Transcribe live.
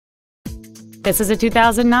This is a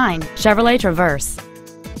 2009 Chevrolet Traverse.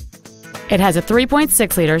 It has a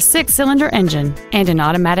 3.6-liter six-cylinder engine and an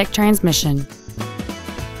automatic transmission.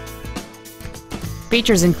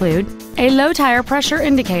 Features include a low tire pressure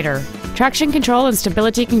indicator, traction control and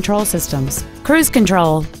stability control systems, cruise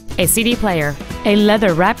control, a CD player, a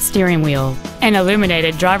leather-wrapped steering wheel, an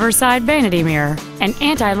illuminated driver's side vanity mirror, an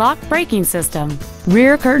anti-lock braking system,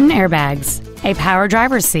 rear curtain airbags, a power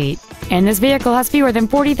driver's seat, and this vehicle has fewer than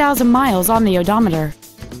 40,000 miles on the odometer.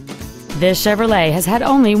 This Chevrolet has had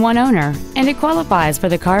only one owner, and it qualifies for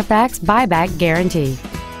the Carfax buyback guarantee.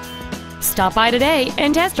 Stop by today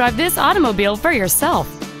and test drive this automobile for yourself.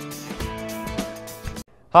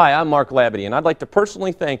 Hi, I'm Mark Labadie, and I'd like to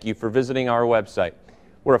personally thank you for visiting our website.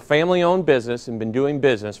 We're a family-owned business and been doing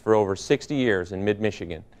business for over 60 years in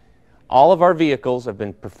mid-Michigan. All of our vehicles have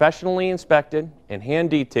been professionally inspected and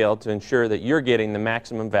hand-detailed to ensure that you're getting the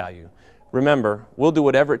maximum value. Remember, we'll do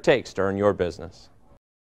whatever it takes to earn your business.